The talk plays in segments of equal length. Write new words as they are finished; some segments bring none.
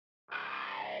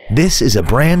This is a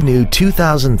brand new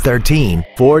 2013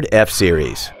 Ford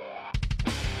F-Series.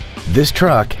 This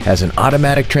truck has an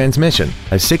automatic transmission,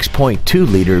 a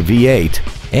 6.2-liter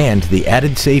V8, and the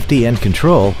added safety and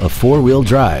control of four-wheel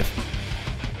drive.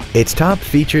 Its top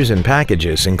features and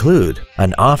packages include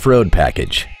an off-road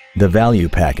package, the value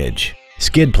package,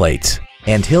 skid plates,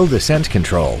 and hill descent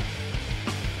control.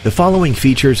 The following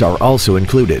features are also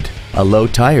included: a low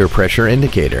tire pressure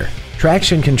indicator,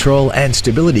 traction control and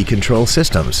stability control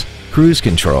systems, cruise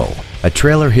control, a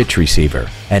trailer hitch receiver,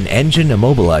 an engine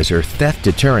immobilizer theft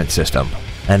deterrent system,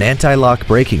 an anti-lock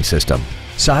braking system,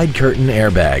 side curtain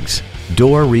airbags,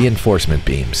 door reinforcement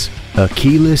beams, a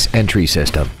keyless entry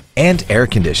system, and air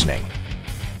conditioning.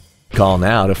 Call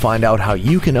now to find out how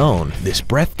you can own this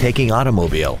breathtaking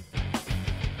automobile.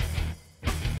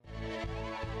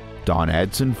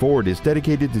 Aadsen Ford is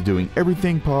dedicated to doing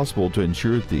everything possible to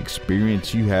ensure that the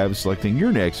experience you have selecting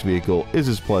your next vehicle is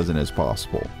as pleasant as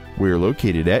possible. We are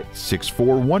located at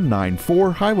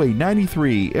 64194 Highway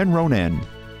 93 in Ronan.